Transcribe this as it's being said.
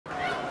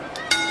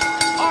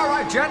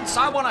Alright gents,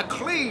 I want a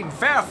clean,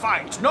 fair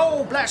fight.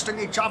 No blasting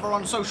each other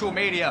on social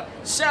media,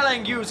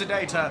 selling user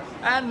data,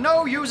 and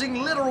no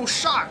using literal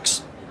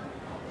sharks.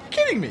 You're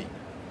kidding me?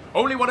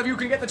 Only one of you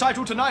can get the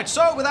title tonight,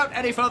 so without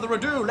any further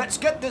ado, let's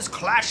get this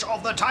Clash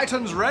of the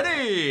Titans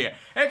ready!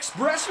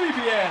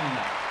 ExpressVPN,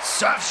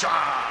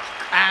 Surfshark,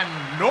 and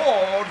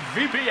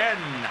NordVPN.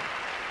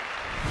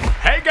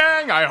 Hey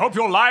gang, I hope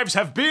your lives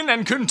have been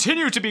and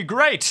continue to be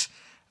great.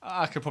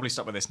 I could probably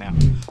stop with this now.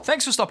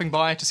 Thanks for stopping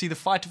by to see the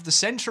fight of the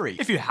century.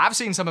 If you have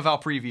seen some of our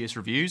previous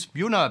reviews,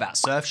 you'll know about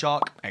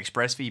Surfshark,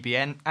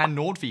 ExpressVPN, and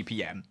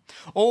NordVPN.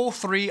 All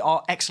three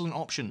are excellent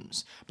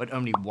options, but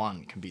only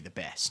one can be the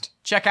best.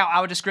 Check out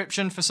our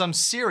description for some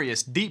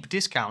serious deep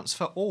discounts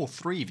for all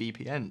three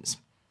VPNs.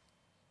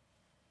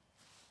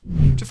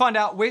 To find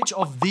out which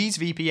of these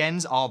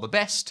VPNs are the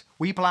best,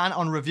 we plan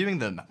on reviewing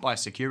them by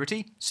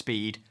security,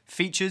 speed,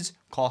 features,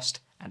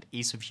 cost, and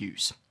ease of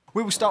use.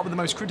 We will start with the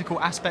most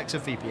critical aspects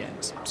of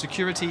VPNs,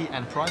 security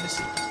and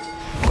privacy.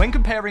 When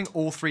comparing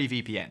all three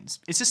VPNs,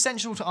 it's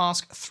essential to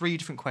ask three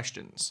different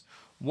questions.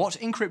 What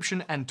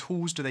encryption and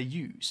tools do they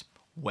use?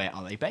 Where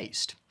are they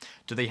based?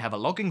 Do they have a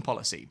logging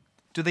policy?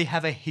 Do they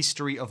have a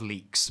history of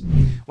leaks?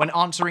 When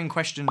answering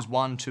questions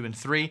 1, 2, and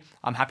 3,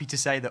 I'm happy to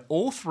say that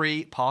all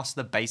three pass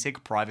the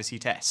basic privacy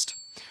test.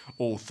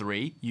 All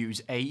three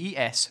use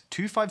AES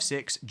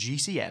 256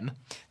 GCM,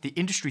 the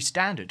industry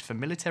standard for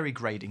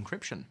military-grade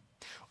encryption.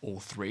 All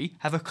three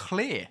have a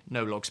clear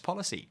no-logs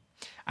policy.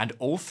 And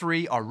all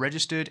three are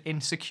registered in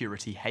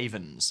security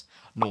havens.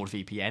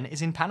 NordVPN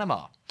is in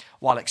Panama,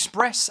 while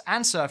Express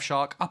and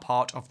Surfshark are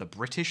part of the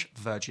British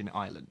Virgin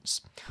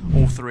Islands.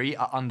 All three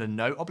are under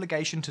no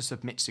obligation to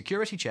submit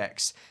security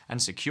checks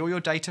and secure your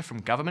data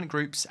from government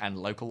groups and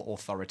local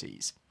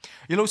authorities.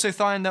 You'll also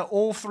find that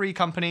all three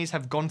companies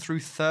have gone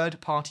through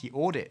third-party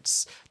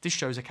audits. This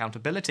shows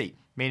accountability,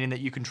 meaning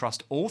that you can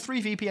trust all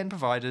three VPN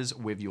providers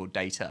with your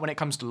data. When it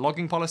comes to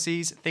logging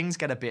policies, things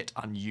get a bit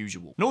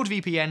unusual.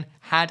 NordVPN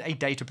had a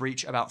data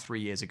breach about 3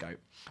 years ago,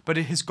 but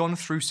it has gone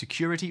through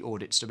security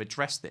audits to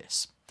address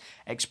this.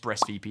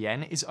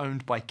 ExpressVPN is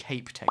owned by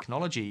Cape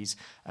Technologies,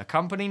 a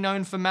company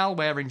known for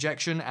malware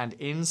injection and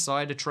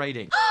insider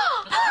trading.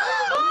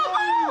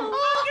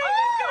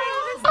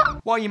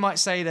 While you might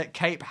say that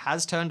Cape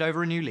has turned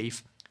over a new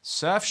leaf,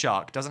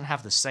 Surfshark doesn't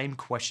have the same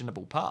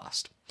questionable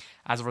past.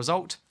 As a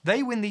result,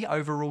 they win the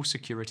overall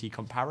security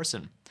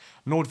comparison.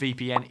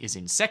 NordVPN is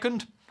in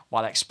second,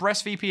 while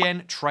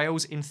ExpressVPN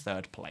trails in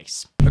third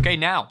place. Okay,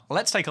 now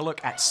let's take a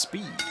look at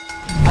speed.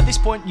 At this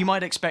point, you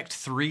might expect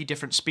three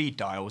different speed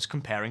dials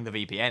comparing the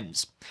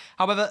VPNs.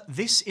 However,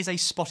 this is a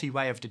spotty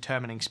way of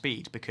determining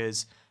speed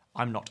because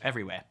I'm not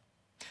everywhere.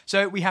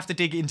 So we have to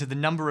dig into the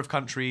number of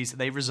countries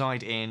they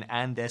reside in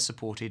and their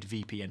supported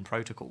VPN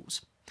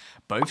protocols.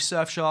 Both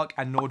Surfshark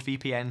and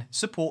NordVPN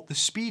support the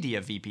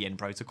speedier VPN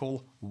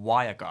protocol,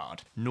 WireGuard.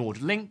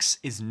 NordLynx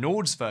is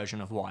Nord's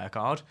version of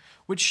WireGuard,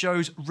 which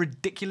shows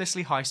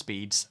ridiculously high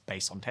speeds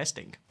based on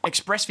testing.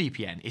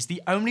 ExpressVPN is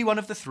the only one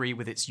of the three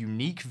with its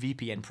unique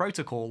VPN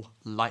protocol,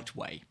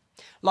 Lightway.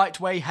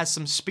 Lightway has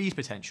some speed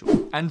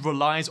potential and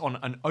relies on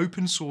an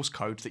open source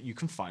code that you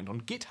can find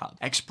on GitHub.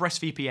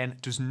 ExpressVPN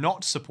does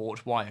not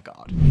support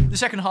WireGuard. The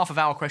second half of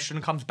our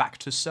question comes back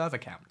to server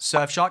count.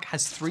 Surfshark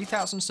has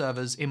 3,000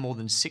 servers in more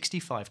than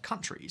 65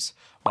 countries,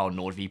 while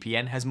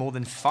NordVPN has more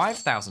than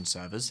 5,000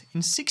 servers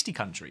in 60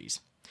 countries.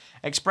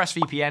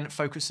 ExpressVPN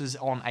focuses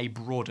on a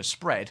broader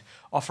spread,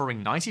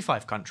 offering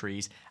 95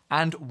 countries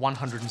and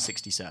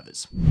 160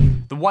 servers.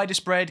 The wider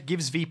spread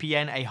gives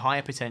VPN a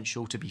higher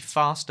potential to be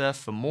faster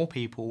for more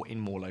people in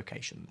more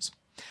locations.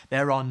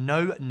 There are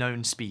no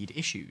known speed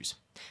issues.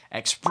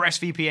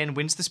 ExpressVPN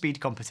wins the speed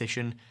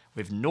competition,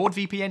 with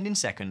NordVPN in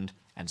second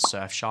and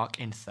Surfshark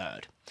in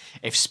third.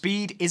 If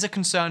speed is a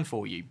concern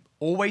for you,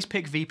 always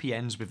pick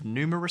VPNs with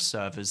numerous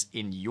servers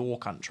in your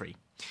country.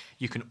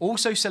 You can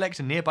also select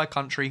a nearby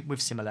country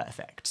with similar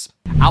effects.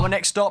 Our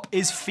next stop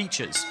is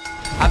features.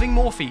 Having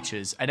more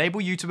features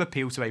enable you to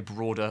appeal to a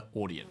broader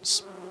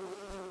audience.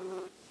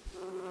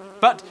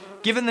 But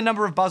given the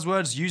number of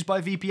buzzwords used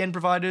by VPN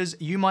providers,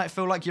 you might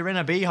feel like you're in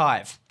a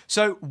beehive.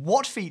 So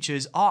what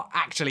features are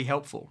actually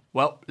helpful?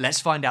 Well, let's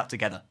find out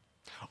together.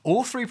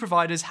 All three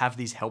providers have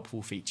these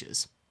helpful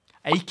features.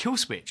 A kill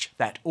switch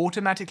that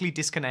automatically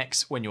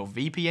disconnects when your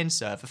VPN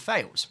server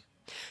fails.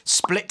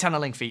 Split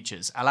tunneling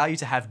features allow you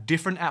to have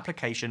different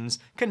applications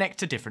connect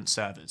to different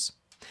servers.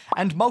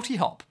 And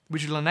multi-hop,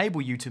 which will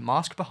enable you to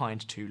mask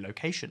behind two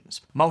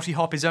locations.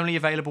 Multi-hop is only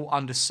available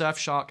under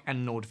Surfshark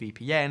and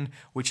NordVPN,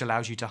 which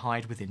allows you to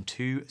hide within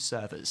two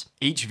servers.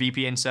 Each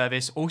VPN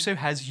service also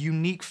has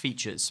unique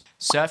features.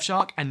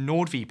 Surfshark and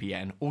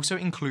NordVPN also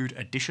include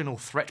additional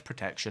threat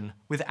protection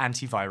with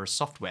antivirus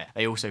software.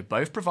 They also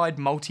both provide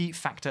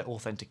multi-factor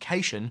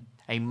authentication,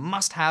 a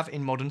must-have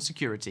in modern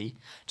security,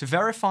 to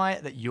verify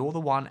that you're the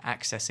one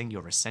accessing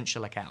your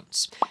essential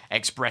accounts.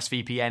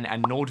 ExpressVPN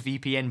and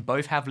NordVPN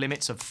both have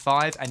limits of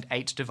 5 and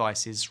 8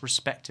 devices,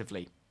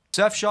 respectively.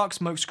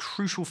 Surfshark's most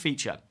crucial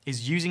feature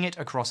is using it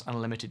across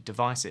unlimited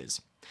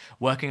devices,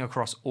 working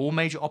across all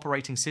major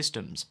operating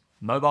systems,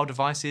 mobile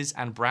devices,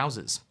 and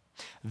browsers.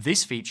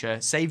 This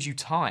feature saves you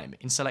time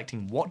in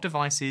selecting what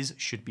devices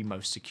should be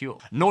most secure.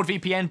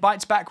 NordVPN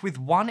bites back with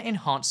one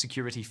enhanced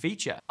security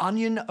feature,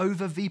 Onion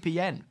over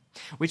VPN,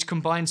 which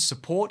combines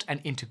support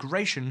and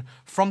integration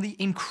from the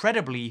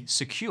incredibly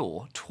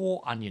secure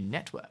Tor Onion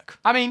network.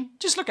 I mean,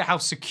 just look at how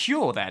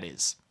secure that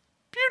is.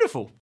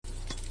 Beautiful.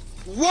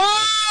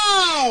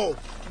 Wow!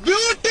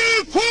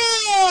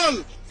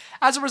 Beautiful!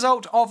 As a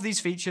result of these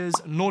features,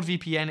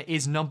 NordVPN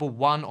is number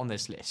 1 on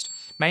this list,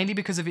 mainly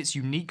because of its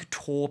unique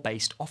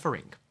Tor-based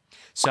offering.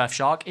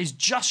 Surfshark is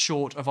just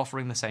short of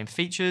offering the same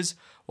features,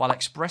 while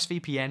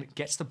ExpressVPN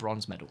gets the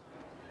bronze medal.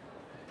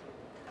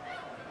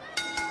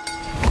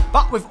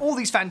 But with all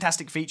these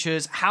fantastic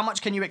features, how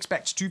much can you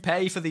expect to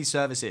pay for these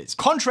services?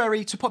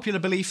 Contrary to popular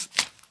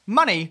belief,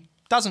 money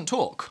doesn't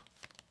talk.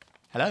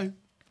 Hello?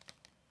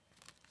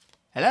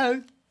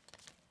 Hello?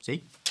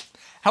 See?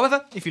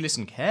 However, if you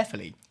listen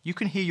carefully, you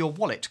can hear your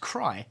wallet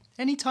cry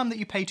anytime that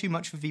you pay too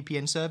much for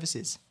VPN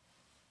services.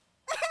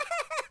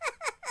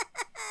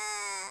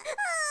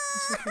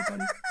 It's okay,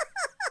 buddy.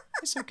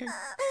 It's okay.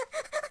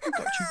 We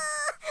got you.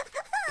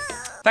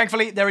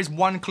 Thankfully, there is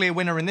one clear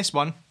winner in this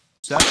one.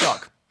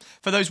 Surfshark.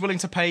 For those willing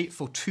to pay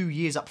for 2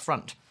 years up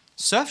front,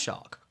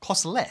 Surfshark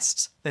costs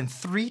less than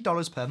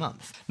 $3 per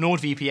month.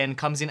 NordVPN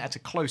comes in at a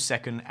close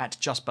second at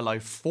just below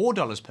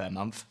 $4 per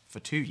month for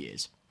 2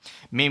 years.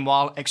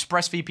 Meanwhile,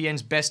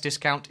 ExpressVPN's best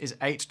discount is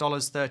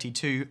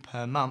 $8.32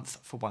 per month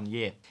for 1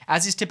 year.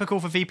 As is typical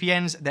for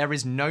VPNs, there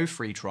is no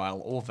free trial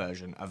or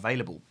version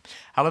available.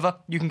 However,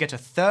 you can get a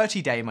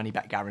 30-day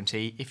money-back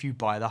guarantee if you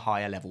buy the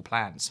higher level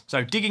plans.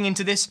 So digging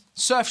into this,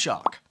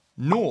 Surfshark,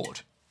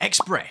 Nord,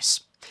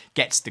 Express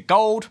gets the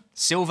gold,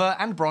 silver,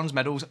 and bronze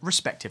medals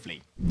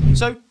respectively.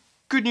 So,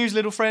 good news,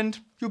 little friend,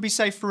 you'll be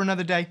safe for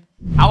another day.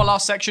 Our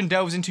last section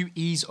delves into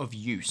ease of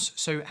use.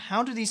 So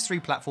how do these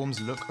 3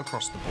 platforms look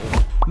across the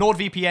board?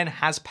 NordVPN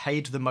has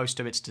paid the most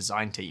to its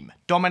design team,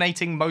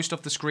 dominating most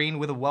of the screen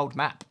with a world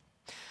map.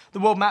 The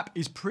world map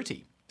is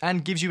pretty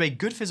and gives you a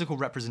good physical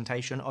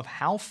representation of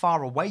how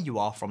far away you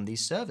are from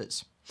these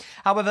servers.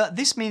 However,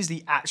 this means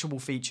the actual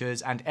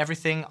features and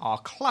everything are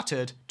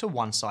cluttered to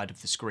one side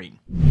of the screen.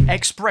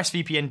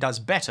 ExpressVPN does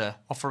better,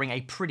 offering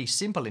a pretty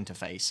simple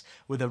interface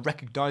with a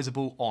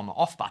recognizable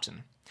on-off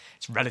button.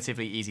 It's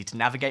relatively easy to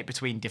navigate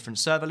between different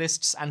server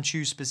lists and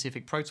choose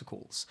specific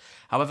protocols.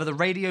 However, the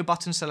radio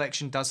button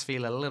selection does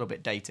feel a little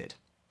bit dated.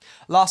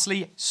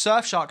 Lastly,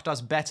 Surfshark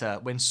does better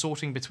when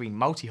sorting between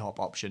multi-hop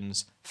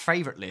options,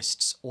 favorite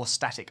lists, or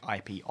static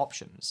IP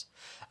options.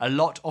 A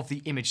lot of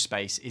the image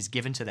space is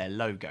given to their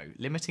logo,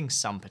 limiting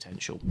some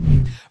potential.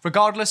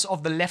 Regardless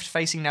of the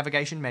left-facing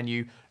navigation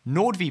menu,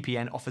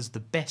 NordVPN offers the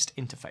best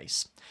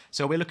interface.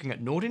 So we're looking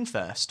at Nord in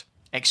first,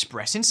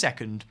 Express in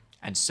second,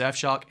 and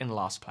Surfshark in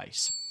last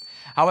place.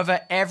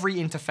 However, every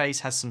interface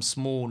has some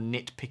small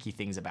nitpicky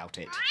things about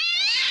it.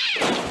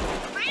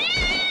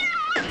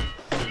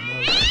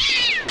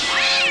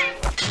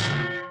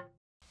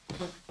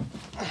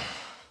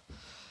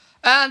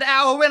 And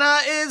our winner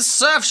is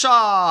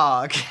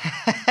Surfshark!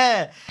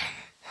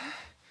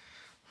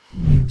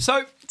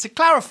 So, to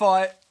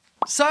clarify,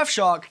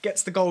 Surfshark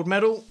gets the gold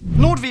medal,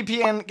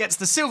 NordVPN gets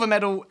the silver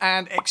medal,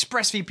 and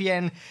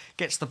ExpressVPN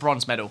gets the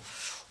bronze medal.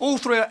 All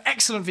 3 are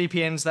excellent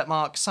VPNs that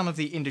mark some of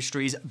the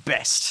industry's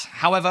best.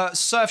 However,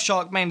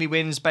 Surfshark mainly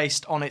wins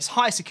based on its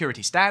high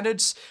security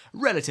standards,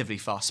 relatively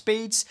fast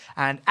speeds,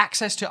 and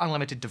access to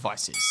unlimited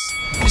devices.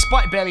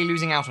 Despite barely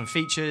losing out on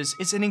features,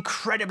 it's an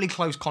incredibly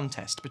close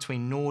contest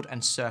between Nord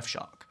and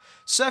Surfshark.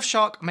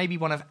 Surfshark may be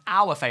one of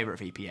our favourite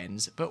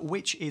VPNs, but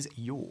which is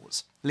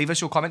yours? Leave us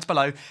your comments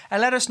below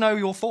and let us know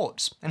your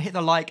thoughts, and hit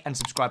the like and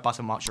subscribe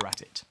button whilst you're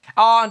at it.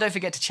 And don't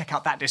forget to check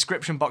out that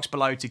description box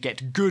below to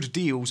get good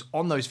deals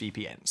on those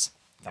VPNs.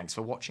 Thanks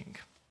for watching.